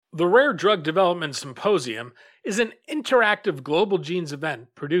The Rare Drug Development Symposium is an interactive global genes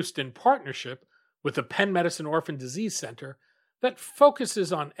event produced in partnership with the Penn Medicine Orphan Disease Center that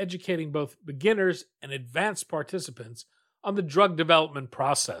focuses on educating both beginners and advanced participants on the drug development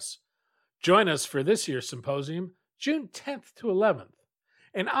process. Join us for this year's symposium, June 10th to 11th.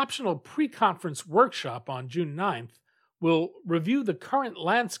 An optional pre-conference workshop on June 9th will review the current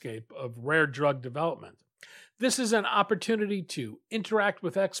landscape of rare drug development. This is an opportunity to interact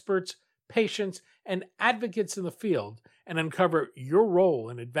with experts, patients, and advocates in the field and uncover your role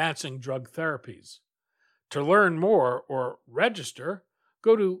in advancing drug therapies. To learn more or register,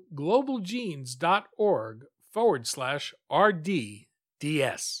 go to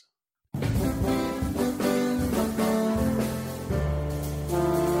globalgenes.org/RDDS.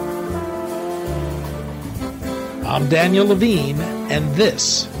 I'm Daniel Levine, and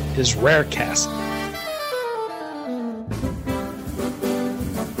this is Rarecast.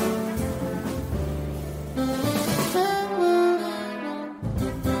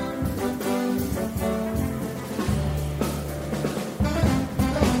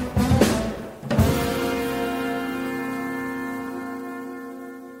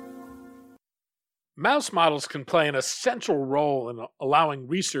 Mouse models can play an essential role in allowing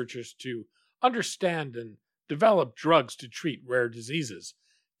researchers to understand and develop drugs to treat rare diseases.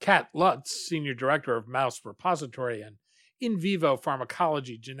 Kat Lutz, Senior Director of Mouse Repository and In Vivo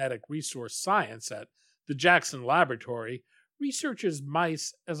Pharmacology Genetic Resource Science at the Jackson Laboratory, researches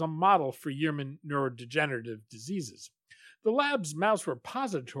mice as a model for human neurodegenerative diseases. The lab's Mouse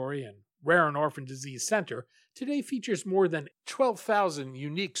Repository and Rare and Orphan Disease Center today features more than 12,000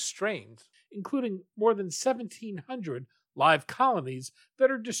 unique strains, including more than 1,700 live colonies that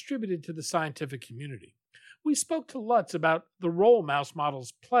are distributed to the scientific community. We spoke to Lutz about the role mouse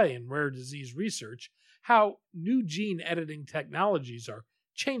models play in rare disease research, how new gene editing technologies are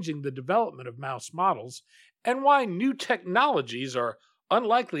changing the development of mouse models, and why new technologies are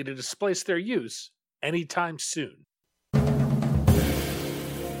unlikely to displace their use anytime soon.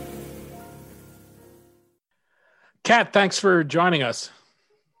 Kat, thanks for joining us.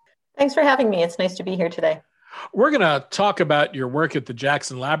 Thanks for having me. It's nice to be here today. We're going to talk about your work at the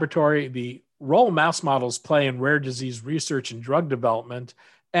Jackson Laboratory, the role mouse models play in rare disease research and drug development,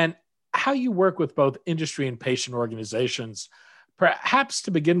 and how you work with both industry and patient organizations. Perhaps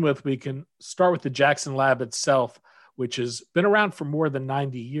to begin with, we can start with the Jackson Lab itself, which has been around for more than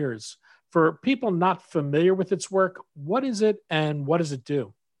 90 years. For people not familiar with its work, what is it and what does it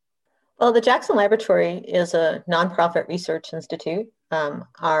do? Well, the Jackson Laboratory is a nonprofit research institute.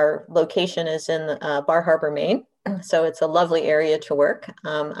 Our location is in Bar Harbor, Maine, so it's a lovely area to work.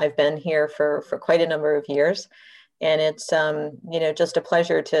 I've been here for quite a number of years, and it's just a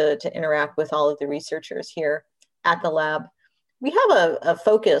pleasure to interact with all of the researchers here at the lab. We have a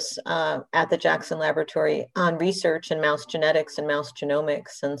focus at the Jackson Laboratory on research in mouse genetics and mouse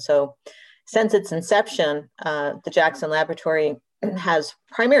genomics, and so since its inception, the Jackson Laboratory has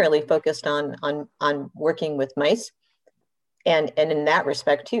primarily focused on working with mice, and in that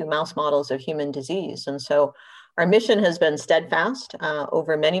respect too, mouse models of human disease. And so our mission has been steadfast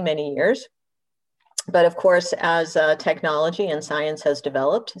over many, many years. But of course, as technology and science has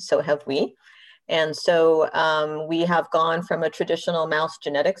developed, so have we. And so we have gone from a traditional mouse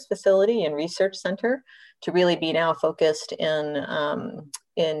genetics facility and research center to really be now focused in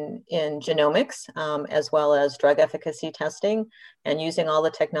genomics, as well as drug efficacy testing, and using all the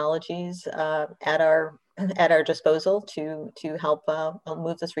technologies at our disposal to help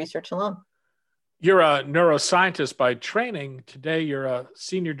move this research along. You're a neuroscientist by training. Today, you're a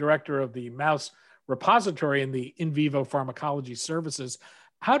senior director of the Mouse Repository and the In Vivo Pharmacology Services.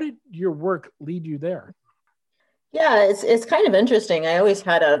 How did your work lead you there? Yeah, it's kind of interesting. I always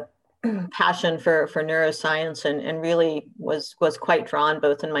had a passion for neuroscience and really was quite drawn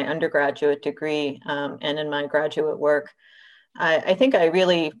both in my undergraduate degree and in my graduate work. I think I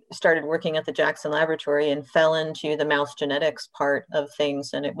really started working at the Jackson Laboratory and fell into the mouse genetics part of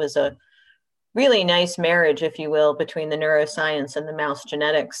things. And it was a really nice marriage, if you will, between the neuroscience and the mouse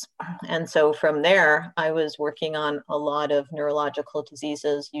genetics. And so from there, I was working on a lot of neurological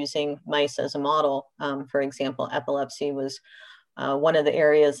diseases using mice as a model. For example, epilepsy was one of the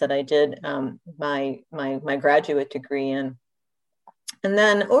areas that I did my graduate degree in. And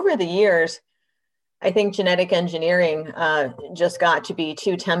then over the years, I think genetic engineering just got to be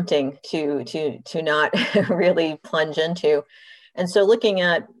too tempting to not really plunge into. And so looking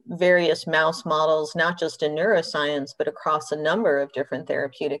at various mouse models, not just in neuroscience, but across a number of different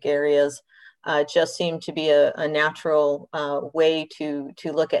therapeutic areas, just seemed to be a natural way to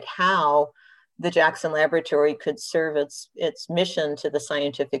look at how the Jackson Laboratory could serve its mission to the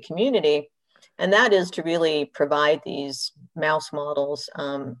scientific community. And that is to really provide these mouse models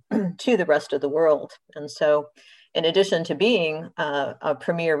to the rest of the world. And so in addition to being a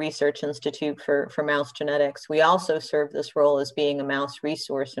premier research institute for mouse genetics, we also serve this role as being a mouse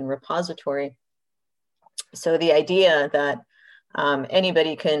resource and repository. So the idea that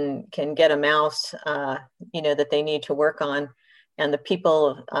anybody can get a mouse, that they need to work on, and the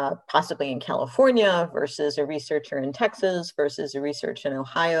people possibly in California versus a researcher in Texas versus a researcher in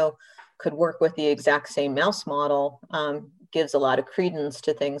Ohio could work with the exact same mouse model gives a lot of credence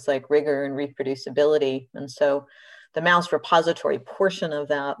to things like rigor and reproducibility. And so the mouse repository portion of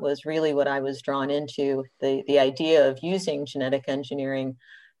that was really what I was drawn into, the idea of using genetic engineering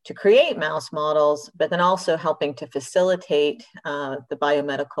to create mouse models, but then also helping to facilitate the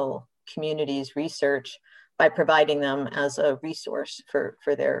biomedical community's research by providing them as a resource for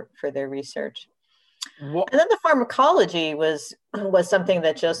their research. And then the pharmacology was something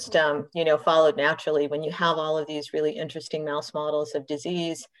that just followed naturally. When you have all of these really interesting mouse models of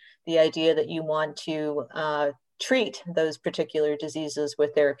disease, the idea that you want to treat those particular diseases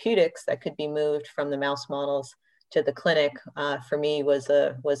with therapeutics that could be moved from the mouse models to the clinic, for me was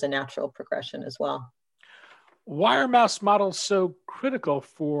a natural progression as well. Why are mouse models so critical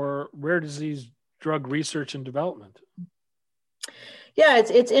for rare disease drug research and development? Yeah,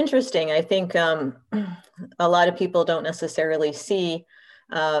 it's interesting. I think a lot of people don't necessarily see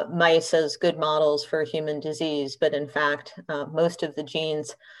mice as good models for human disease, but in fact, most of the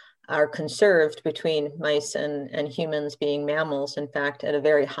genes are conserved between mice and humans, being mammals, in fact, at a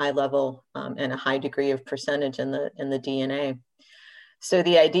very high level and a high degree of percentage in the DNA. So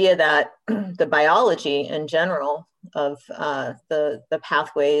the idea that the biology in general of the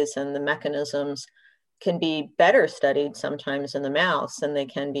pathways and the mechanisms can be better studied sometimes in the mouse than they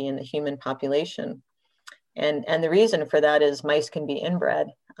can be in the human population. And the reason for that is mice can be inbred,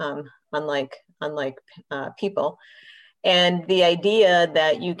 unlike people. And the idea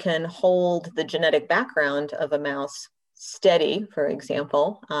that you can hold the genetic background of a mouse steady, for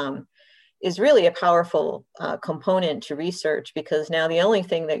example, is really a powerful component to research, because now the only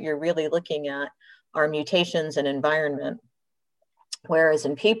thing that you're really looking at are mutations and environment. Whereas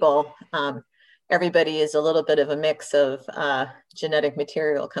in people, everybody is a little bit of a mix of genetic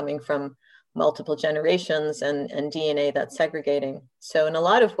material coming from multiple generations and DNA that's segregating. So in a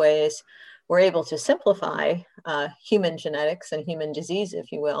lot of ways, we're able to simplify human genetics and human disease,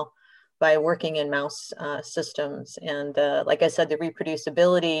 if you will, by working in mouse systems. And like I said, the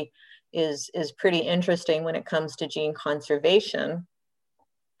reproducibility is pretty interesting when it comes to gene conservation.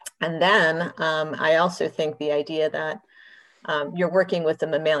 And then I also think the idea that you're working with the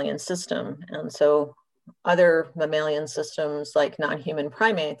mammalian system. And so other mammalian systems like non-human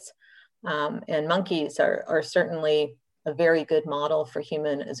primates and monkeys are certainly a very good model for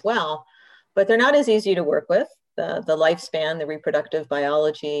human as well, but they're not as easy to work with. The lifespan, the reproductive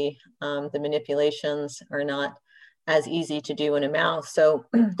biology, the manipulations are not as easy to do in a mouse. So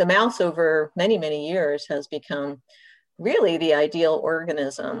the mouse over many, many years has become really the ideal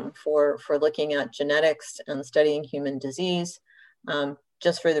organism for looking at genetics and studying human disease,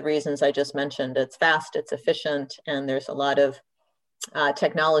 just for the reasons I just mentioned. It's fast, it's efficient, and there's a lot of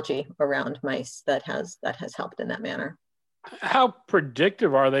technology around mice that has helped in that manner. How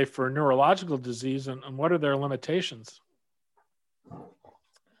predictive are they for neurological disease, and what are their limitations?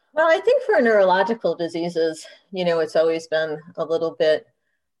 Well, I think for neurological diseases, it's always been a little bit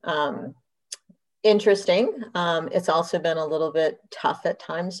interesting. It's also been a little bit tough at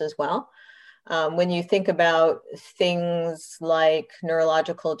times as well. When you think about things like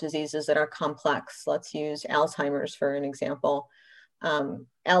neurological diseases that are complex, let's use Alzheimer's for an example.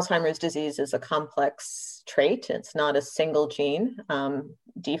 Alzheimer's disease is a complex trait. It's not a single gene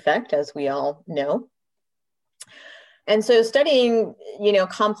defect, as we all know. And so studying,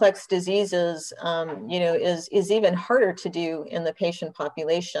 complex diseases, is even harder to do in the patient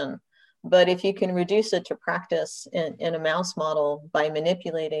population. But if you can reduce it to practice in a mouse model by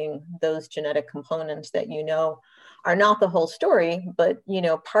manipulating those genetic components that are not the whole story, but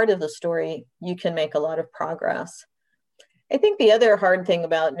part of the story, you can make a lot of progress. I think the other hard thing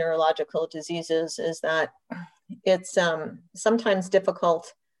about neurological diseases is that it's sometimes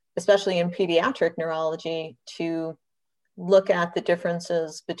difficult, especially in pediatric neurology, to look at the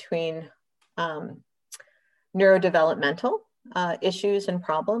differences between neurodevelopmental issues and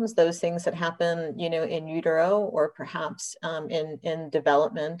problems, those things that happen, in utero or perhaps in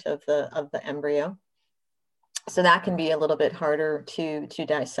development of the embryo. So that can be a little bit harder to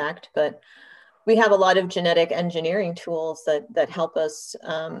dissect, but we have a lot of genetic engineering tools that help us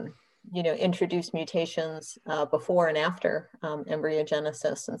introduce mutations before and after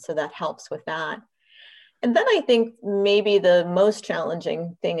embryogenesis. And so that helps with that. And then I think maybe the most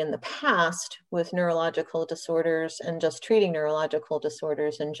challenging thing in the past with neurological disorders and just treating neurological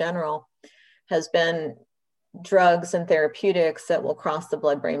disorders in general has been drugs and therapeutics that will cross the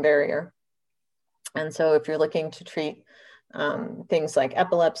blood-brain barrier. And so if you're looking to treat things like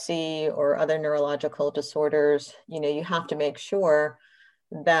epilepsy or other neurological disorders, you have to make sure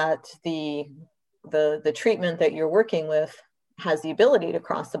that the treatment that you're working with has the ability to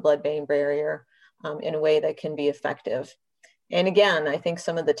cross the blood-brain barrier in a way that can be effective. And again, I think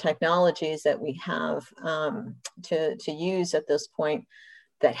some of the technologies that we have to use at this point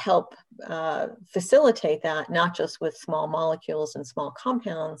that help facilitate that, not just with small molecules and small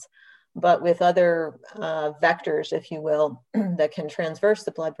compounds, but with other vectors, if you will, that can transverse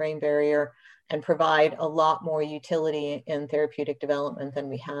the blood-brain barrier and provide a lot more utility in therapeutic development than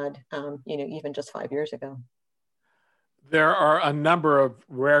we had, even just 5 years ago. There are a number of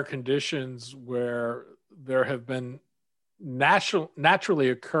rare conditions where there have been naturally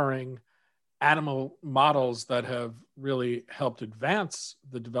occurring animal models that have really helped advance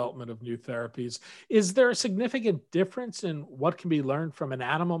the development of new therapies. Is there a significant difference in what can be learned from an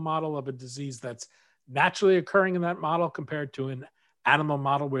animal model of a disease that's naturally occurring in that model compared to an animal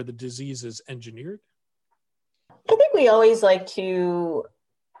model where the disease is engineered? I think we always like to,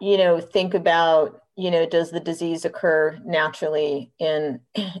 think about, does the disease occur naturally in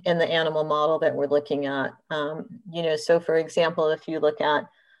the animal model that we're looking at? So for example, if you look at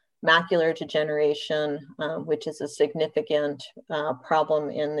macular degeneration, which is a significant problem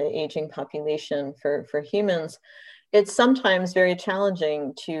in the aging population for humans, it's sometimes very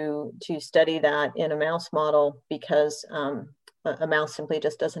challenging to study that in a mouse model because a mouse simply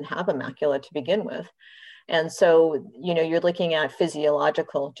just doesn't have a macula to begin with. And so, you're looking at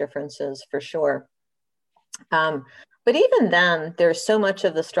physiological differences for sure. But even then, there's so much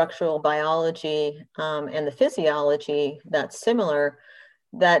of the structural biology and the physiology that's similar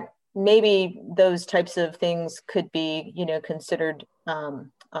that maybe those types of things could be, considered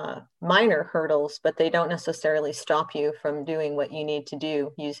minor hurdles, but they don't necessarily stop you from doing what you need to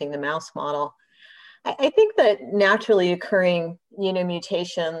do using the mouse model. I think that naturally occurring,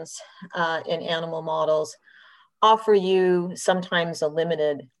 mutations in animal models offer you sometimes a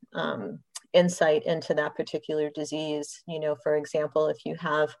limited insight into that particular disease. For example, if you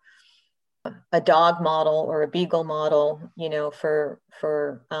have a dog model or a beagle model,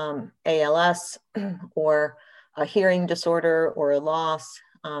 for ALS or a hearing disorder or a loss,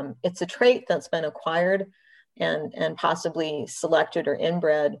 it's a trait that's been acquired and possibly selected or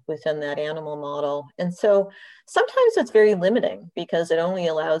inbred within that animal model. And so sometimes it's very limiting because it only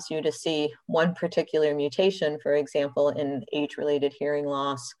allows you to see one particular mutation, for example, in age-related hearing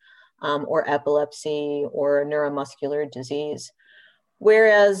loss or epilepsy or neuromuscular disease.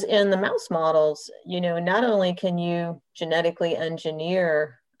 Whereas in the mouse models, not only can you genetically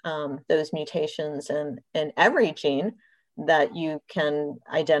engineer those mutations in every gene that you can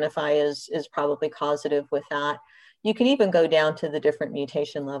identify as probably causative with that, you can even go down to the different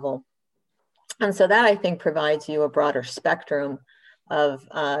mutation level. And so that, I think, provides you a broader spectrum of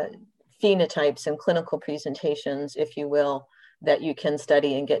phenotypes and clinical presentations, if you will, that you can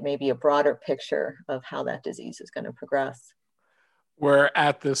study and get maybe a broader picture of how that disease is going to progress. We're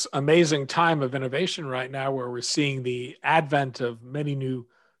at this amazing time of innovation right now where we're seeing the advent of many new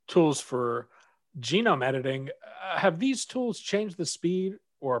tools for genome editing. Have these tools changed the speed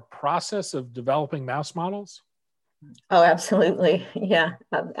or process of developing mouse models? Oh, absolutely. Yeah,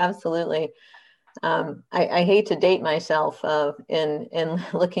 absolutely. I hate to date myself in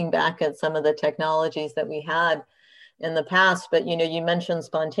looking back at some of the technologies that we had in the past, but you mentioned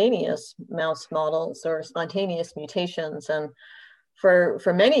spontaneous mouse models or spontaneous mutations, and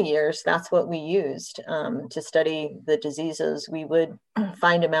for many years, that's what we used to study the diseases. We would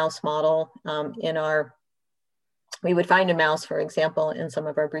find a mouse model we would find a mouse, for example, in some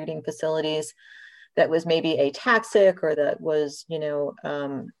of our breeding facilities that was maybe ataxic or that was,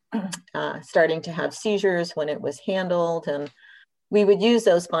 starting to have seizures when it was handled. And we would use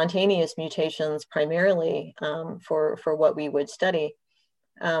those spontaneous mutations primarily for what we would study.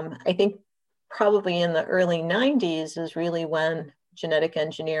 I think probably in the early 90s is really when genetic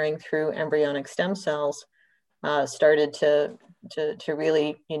engineering through embryonic stem cells started to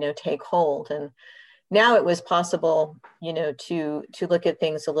really, take hold. And now it was possible, to look at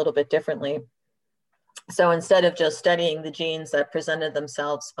things a little bit differently. So instead of just studying the genes that presented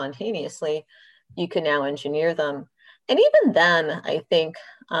themselves spontaneously, you can now engineer them. And even then, I think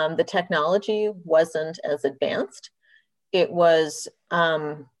the technology wasn't as advanced. It was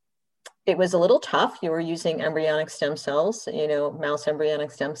It was a little tough. You were using embryonic stem cells, mouse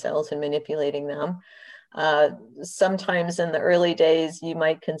embryonic stem cells, and manipulating them. Sometimes in the early days, you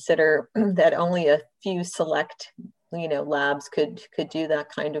might consider that only a few select, labs could do that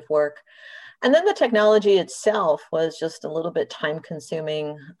kind of work. And then the technology itself was just a little bit time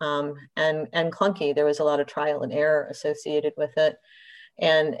consuming and clunky. There was a lot of trial and error associated with it,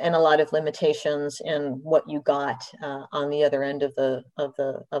 and a lot of limitations in what you got on the other end of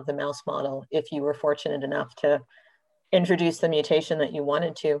the mouse model if you were fortunate enough to introduce the mutation that you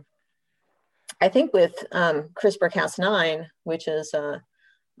wanted to. I think with CRISPR-Cas9, which is a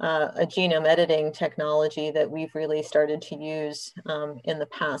genome editing technology that we've really started to use in the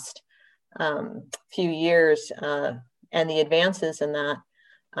past few years, and the advances in that,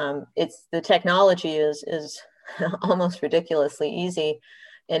 the technology is almost ridiculously easy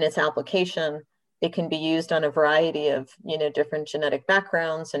in its application. It can be used on a variety of different genetic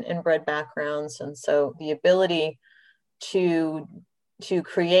backgrounds and inbred backgrounds, and so the ability to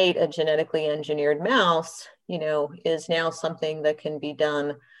create a genetically engineered mouse, is now something that can be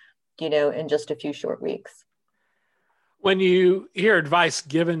done, in just a few short weeks. When you hear advice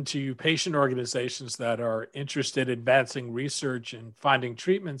given to patient organizations that are interested in advancing research and finding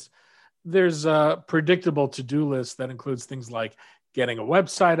treatments, there's a predictable to-do list that includes things like getting a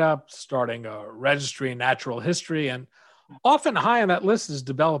website up, starting a registry in natural history, and often high on that list is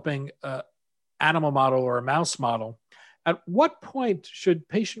developing an animal model or a mouse model. At what point should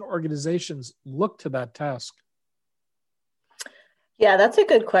patient organizations look to that task? Yeah, that's a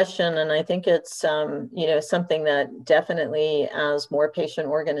good question. And I think it's, something that definitely, as more patient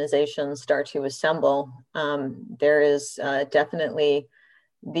organizations start to assemble, there is definitely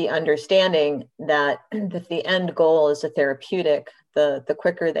the understanding that if the end goal is a therapeutic, the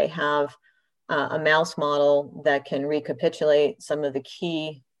quicker they have a mouse model that can recapitulate some of the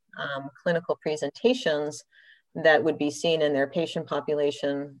key clinical presentations that would be seen in their patient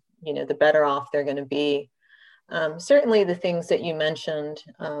population, the better off they're going to be. Certainly the things that you mentioned,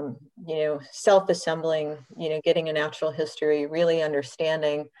 self-assembling, getting a natural history, really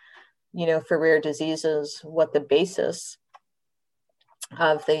understanding, for rare diseases, what the basis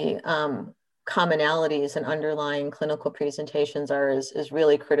of the commonalities and underlying clinical presentations are is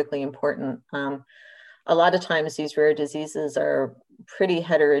really critically important. A lot of times these rare diseases are pretty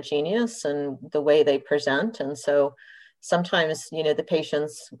heterogeneous in the way they present. And so sometimes, the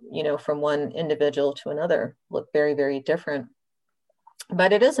patients, from one individual to another look very, very different.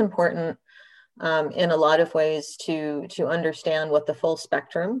 But it is important in a lot of ways to understand what the full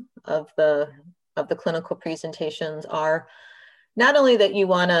spectrum of the clinical presentations are. Not only that you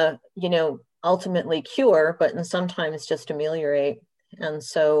want to, ultimately cure, but sometimes just ameliorate. And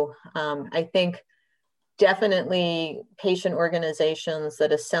so I think definitely patient organizations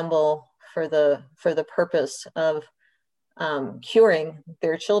that assemble for the purpose of curing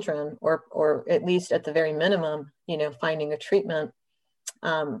their children, or at least at the very minimum, finding a treatment,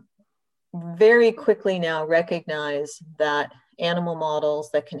 very quickly now recognize that animal models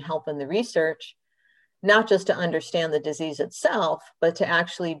that can help in the research, not just to understand the disease itself, but to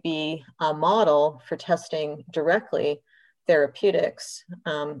actually be a model for testing directly therapeutics.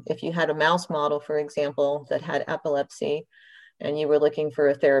 If you had a mouse model, for example, that had epilepsy, and you were looking for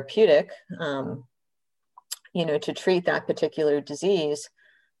a therapeutic, to treat that particular disease,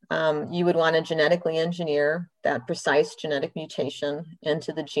 you would want to genetically engineer that precise genetic mutation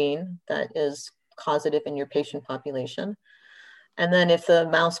into the gene that is causative in your patient population. And then if the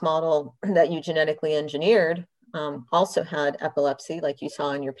mouse model that you genetically engineered also had epilepsy, like you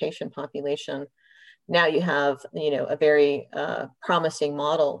saw in your patient population, now you have, a very promising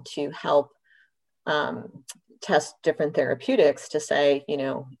model to help test different therapeutics to say,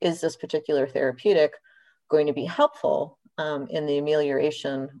 is this particular therapeutic going to be helpful in the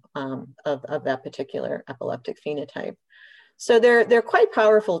amelioration of that particular epileptic phenotype? So they're quite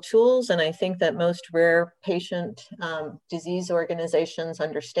powerful tools, and I think that most rare patient disease organizations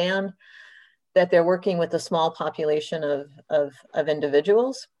understand that they're working with a small population of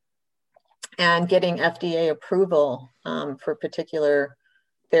individuals, and getting FDA approval for particular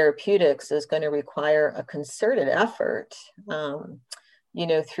therapeutics is going to require a concerted effort,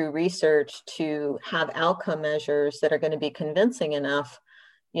 through research to have outcome measures that are going to be convincing enough,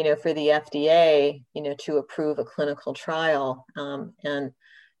 for the FDA, to approve a clinical trial. And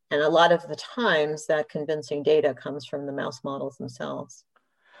a lot of the times that convincing data comes from the mouse models themselves.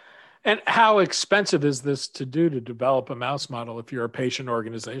 And how expensive is this to develop a mouse model if you're a patient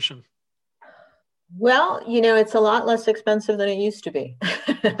organization? Well, it's a lot less expensive than it used to be.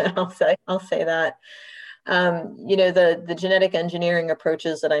 I'll say that. The genetic engineering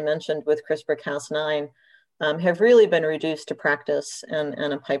approaches that I mentioned with CRISPR-Cas9 have really been reduced to practice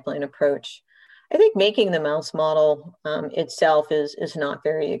and a pipeline approach. I think making the mouse model itself is not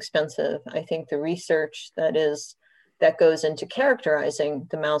very expensive. I think the research that goes into characterizing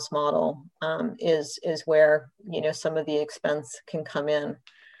the mouse model is where some of the expense can come in.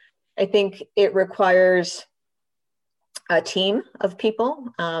 I think it requires a team of people,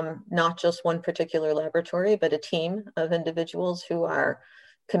 not just one particular laboratory, but a team of individuals who are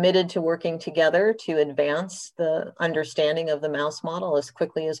committed to working together to advance the understanding of the mouse model as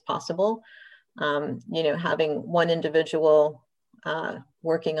quickly as possible. Having one individual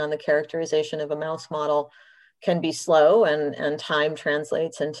working on the characterization of a mouse model can be slow, and time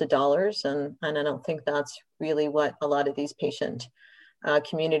translates into dollars. And I don't think that's really what a lot of these patient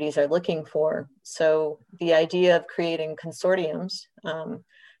communities are looking for. So the idea of creating consortiums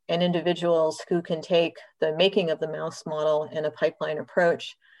and individuals who can take the making of the mouse model in a pipeline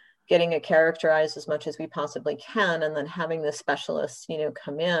approach, getting it characterized as much as we possibly can, and then having the specialists,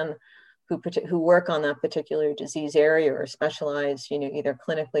 come in who work on that particular disease area or specialize, either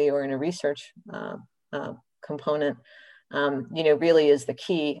clinically or in a research component, really is the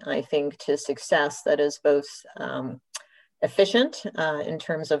key, I think, to success that is both efficient in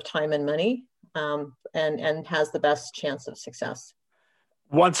terms of time and money, and has the best chance of success.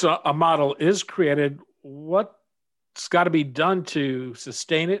 Once a model is created, what's got to be done to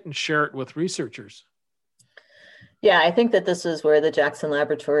sustain it and share it with researchers? Yeah, I think that this is where the Jackson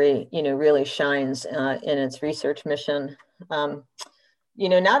Laboratory, really shines in its research mission.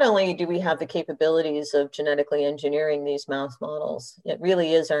 Not only do we have the capabilities of genetically engineering these mouse models, it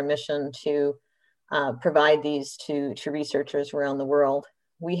really is our mission to provide these to researchers around the world.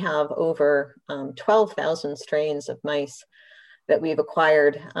 We have over 12,000 strains of mice that we've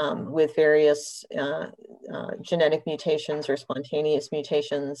acquired with various genetic mutations or spontaneous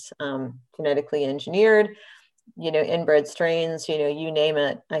mutations, genetically engineered, inbred strains, you name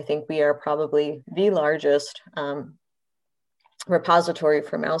it. I think we are probably the largest repository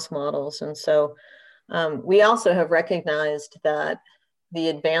for mouse models. And so we also have recognized that the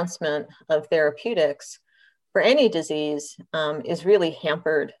advancement of therapeutics for any disease is really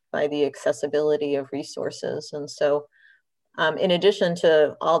hampered by the accessibility of resources. And so in addition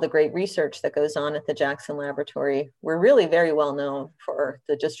to all the great research that goes on at the Jackson Laboratory, we're really very well known for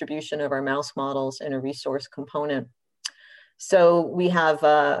the distribution of our mouse models in a resource component. So we have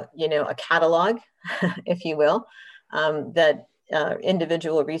a catalog, if you will, that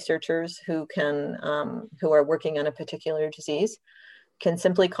individual researchers who are working on a particular disease can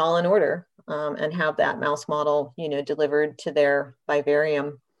simply call an order and have that mouse model, delivered to their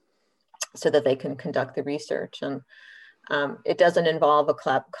vivarium so that they can conduct the research. And it doesn't involve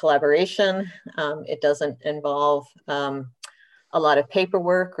a collaboration. It doesn't involve a lot of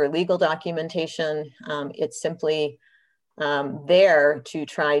paperwork or legal documentation. It's simply there to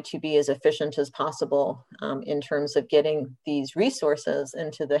try to be as efficient as possible in terms of getting these resources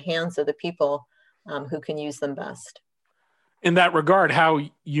into the hands of the people who can use them best. In that regard, how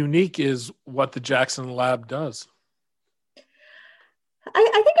unique is what the Jackson Lab does?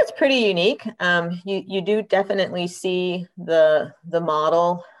 I think it's pretty unique. You do definitely see the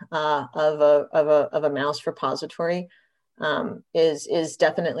model of a mouse repository is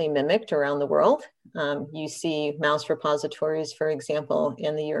definitely mimicked around the world. You see mouse repositories, for example,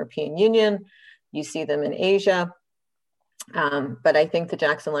 in the European Union. You see them in Asia. But I think the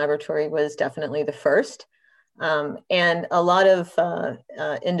Jackson Laboratory was definitely the first. And a lot of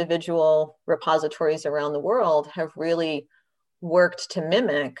individual repositories around the world have really worked to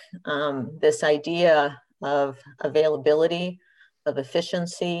mimic this idea of availability, of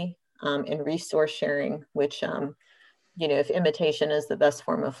efficiency, and resource sharing, which, if imitation is the best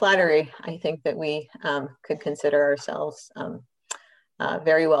form of flattery, I think that we could consider ourselves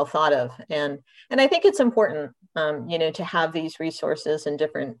very well thought of. And I think it's important, to have these resources in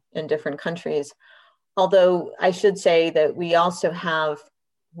different countries. Although I should say that we also have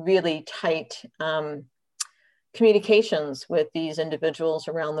really tight communications with these individuals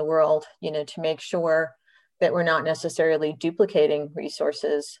around the world, to make sure that we're not necessarily duplicating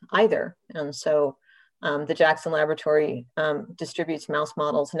resources either. And so the Jackson Laboratory distributes mouse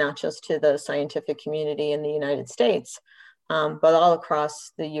models not just to the scientific community in the United States, but all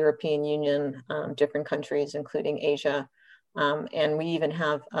across the European Union, different countries, including Asia. And we even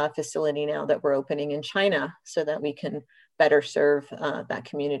have a facility now that we're opening in China so that we can better serve that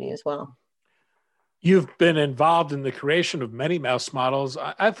community as well. You've been involved in the creation of many mouse models.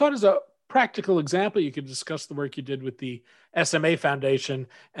 I thought as a practical example, you could discuss the work you did with the SMA Foundation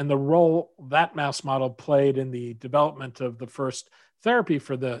and the role that mouse model played in the development of the first therapy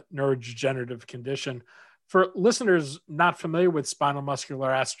for the neurodegenerative condition. For listeners not familiar with spinal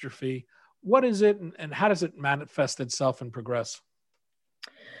muscular atrophy, what is it and how does it manifest itself and progress?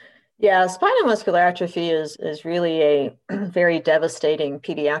 Yeah, spinal muscular atrophy is really a very devastating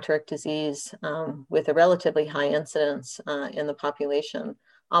pediatric disease with a relatively high incidence in the population,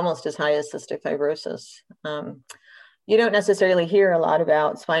 almost as high as cystic fibrosis. You don't necessarily hear a lot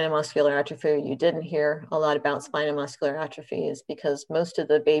about spinal muscular atrophy. You didn't hear a lot about spinal muscular atrophy is because most of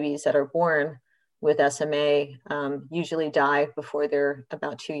the babies that are born with SMA usually die before they're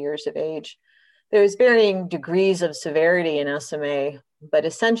about 2 years of age. There's varying degrees of severity in SMA, but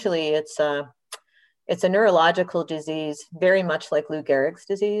essentially it's a neurological disease, very much like Lou Gehrig's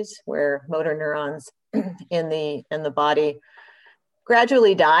disease, where motor neurons in the body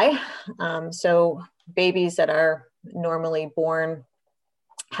gradually die. So babies that are normally born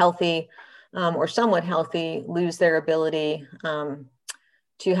healthy or somewhat healthy lose their ability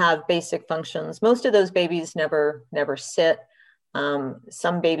to have basic functions. Most of those babies never sit.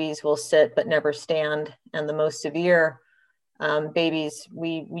 Some babies will sit but never stand, and the most severe babies,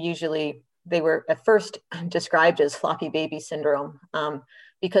 they were at first described as floppy baby syndrome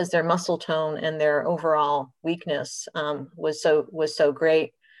because their muscle tone and their overall weakness was so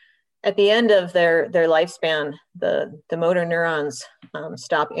great. At the end of their lifespan, the motor neurons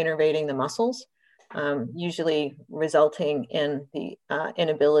stop innervating the muscles, usually resulting in the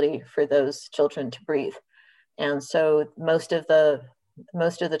inability for those children to breathe. And so most of the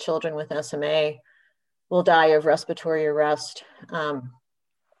children with SMA will die of respiratory arrest.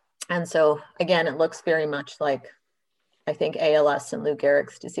 And so again, it looks very much like, I think, ALS and Lou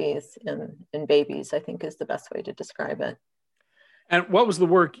Gehrig's disease in babies, I think is the best way to describe it. And what was the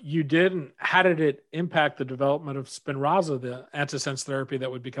work you did and how did it impact the development of Spinraza, the antisense therapy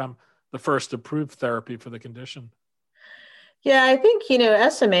that would become the first approved therapy for the condition? Yeah, I think,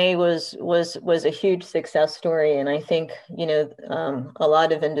 SMA was a huge success story. And I think, a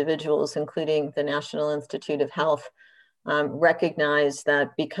lot of individuals, including the National Institute of Health, recognize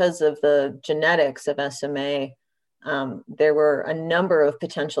that because of the genetics of SMA, there were a number of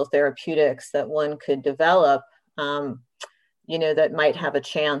potential therapeutics that one could develop, that might have a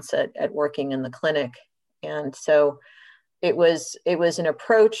chance at working in the clinic. And so it was an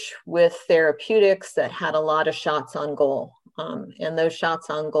approach with therapeutics that had a lot of shots on goal. And those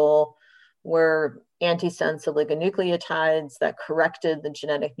shots on goal were antisense oligonucleotides that corrected the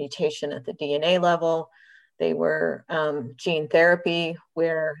genetic mutation at the DNA level. They were gene therapy,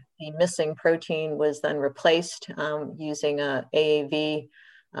 where the missing protein was then replaced using a AAV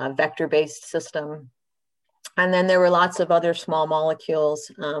vector-based system. And then there were lots of other small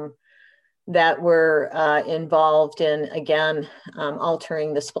molecules that were involved in, again,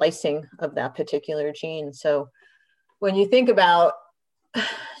 altering the splicing of that particular gene. So when you think about,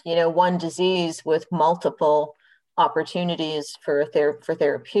 one disease with multiple opportunities for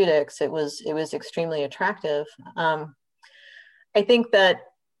therapeutics, it was extremely attractive. I think that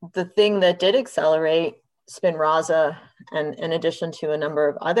the thing that did accelerate Spinraza, and in addition to a number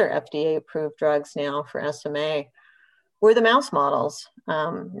of other FDA-approved drugs now for SMA, were the mouse models.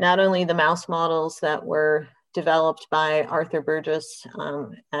 Not only the mouse models that were developed by Arthur Burgess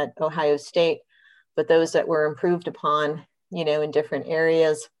at Ohio State, but those that were improved upon, in different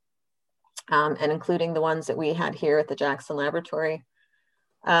areas, and including the ones that we had here at the Jackson Laboratory.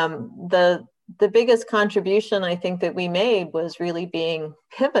 The biggest contribution I think that we made was really being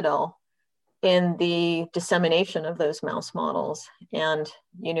pivotal in the dissemination of those mouse models. And,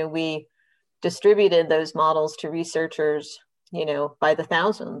 we distributed those models to researchers, by the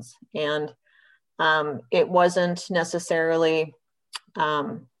thousands. And it wasn't necessarily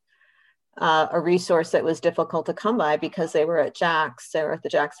a resource that was difficult to come by because they were at JAX, they were at the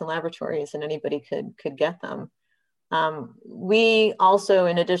Jackson Laboratories, and anybody could get them. We also,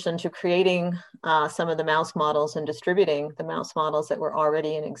 in addition to creating some of the mouse models and distributing the mouse models that were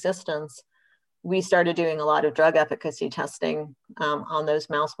already in existence, we started doing a lot of drug efficacy testing on those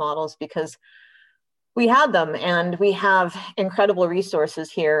mouse models because we had them, and we have incredible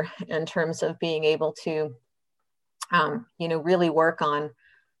resources here in terms of being able to, really work on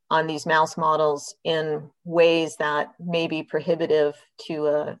these mouse models in ways that may be prohibitive to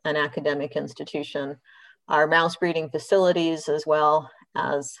an academic institution. Our mouse breeding facilities, as well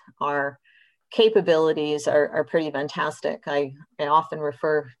as our capabilities, are pretty fantastic. I often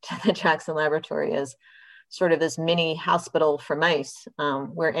refer to the Jackson Laboratory as sort of this mini hospital for mice,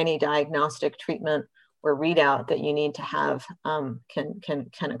 where any diagnostic treatment or readout that you need to have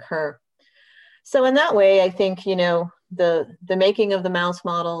can occur. So in that way, I think, the making of the mouse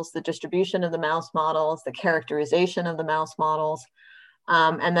models, the distribution of the mouse models, the characterization of the mouse models,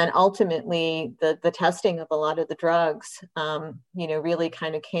 and then ultimately the testing of a lot of the drugs, really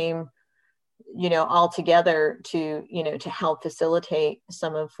kind of came, all together to help facilitate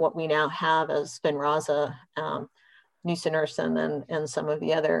some of what we now have as Spinraza, nusinersen, and some of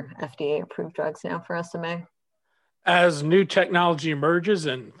the other FDA approved drugs now for SMA. As new technology emerges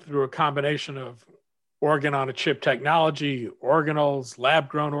and through a combination of organ-on-a-chip technology, organelles,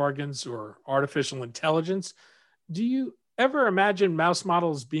 lab-grown organs, or artificial intelligence, do you ever imagine mouse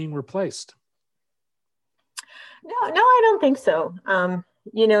models being replaced? No, I don't think so.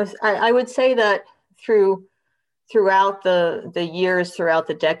 I would say that throughout the years, throughout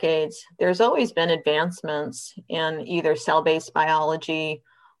the decades, there's always been advancements in either cell-based biology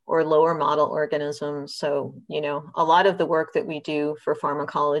or lower model organisms. So, a lot of the work that we do for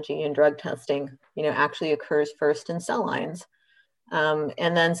pharmacology and drug testing, actually occurs first in cell lines.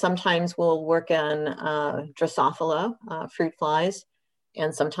 And then sometimes we'll work in Drosophila, fruit flies,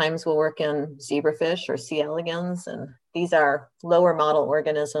 and sometimes we'll work in zebrafish or C. elegans. And these are lower model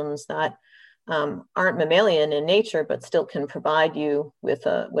organisms that aren't mammalian in nature, but still can provide you with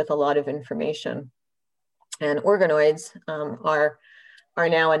a lot of information. And organoids are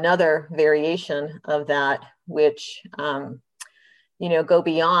now another variation of that, which go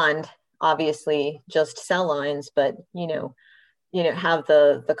beyond obviously just cell lines, but have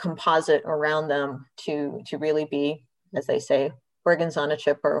the composite around them to really be, as they say, organs on a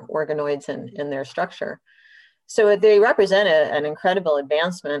chip or organoids in their structure. So they represent an incredible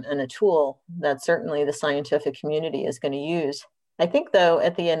advancement and a tool that certainly the scientific community is going to use. I think, though,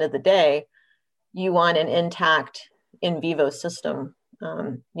 at the end of the day, you want an intact in vivo system.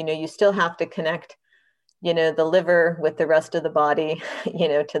 You still have to connect, the liver with the rest of the body,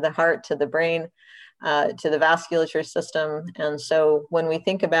 to the heart, to the brain, to the vasculature system. And so when we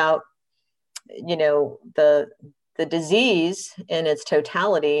think about, the disease in its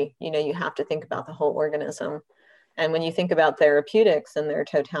totality, you have to think about the whole organism. And when you think about therapeutics in their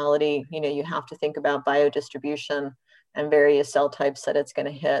totality, you have to think about biodistribution and various cell types that it's going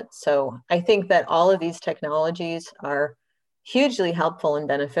to hit. So I think that all of these technologies are hugely helpful and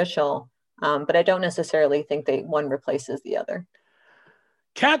beneficial, but I don't necessarily think one replaces the other.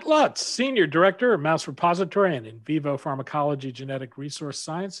 Kat Lutz, Senior Director of Mouse Repository and In Vivo Pharmacology Genetic Resource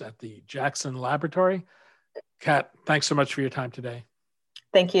Science at the Jackson Laboratory. Kat, thanks so much for your time today.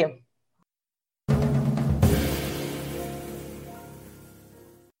 Thank you.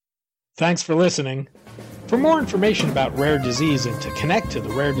 Thanks for listening. For more information about rare disease and to connect to the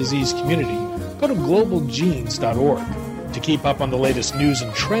rare disease community, go to globalgenes.org. To keep up on the latest news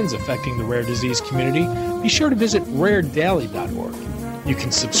and trends affecting the rare disease community, be sure to visit raredaily.org. You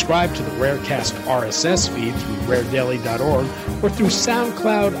can subscribe to the Rarecast RSS feed through raredaily.org or through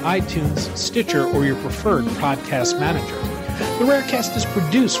SoundCloud, iTunes, Stitcher, or your preferred podcast manager. The Rarecast is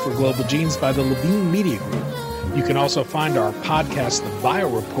produced for Global Genes by the Levine Media Group. You can also find our podcast, The Bio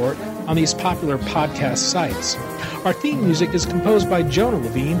Report, on these popular podcast sites. Our theme music is composed by Jonah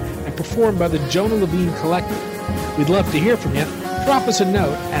Levine and performed by the Jonah Levine Collective. We'd love to hear from you. Drop us a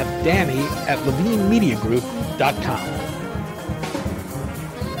note at danny@levinemediagroup.com.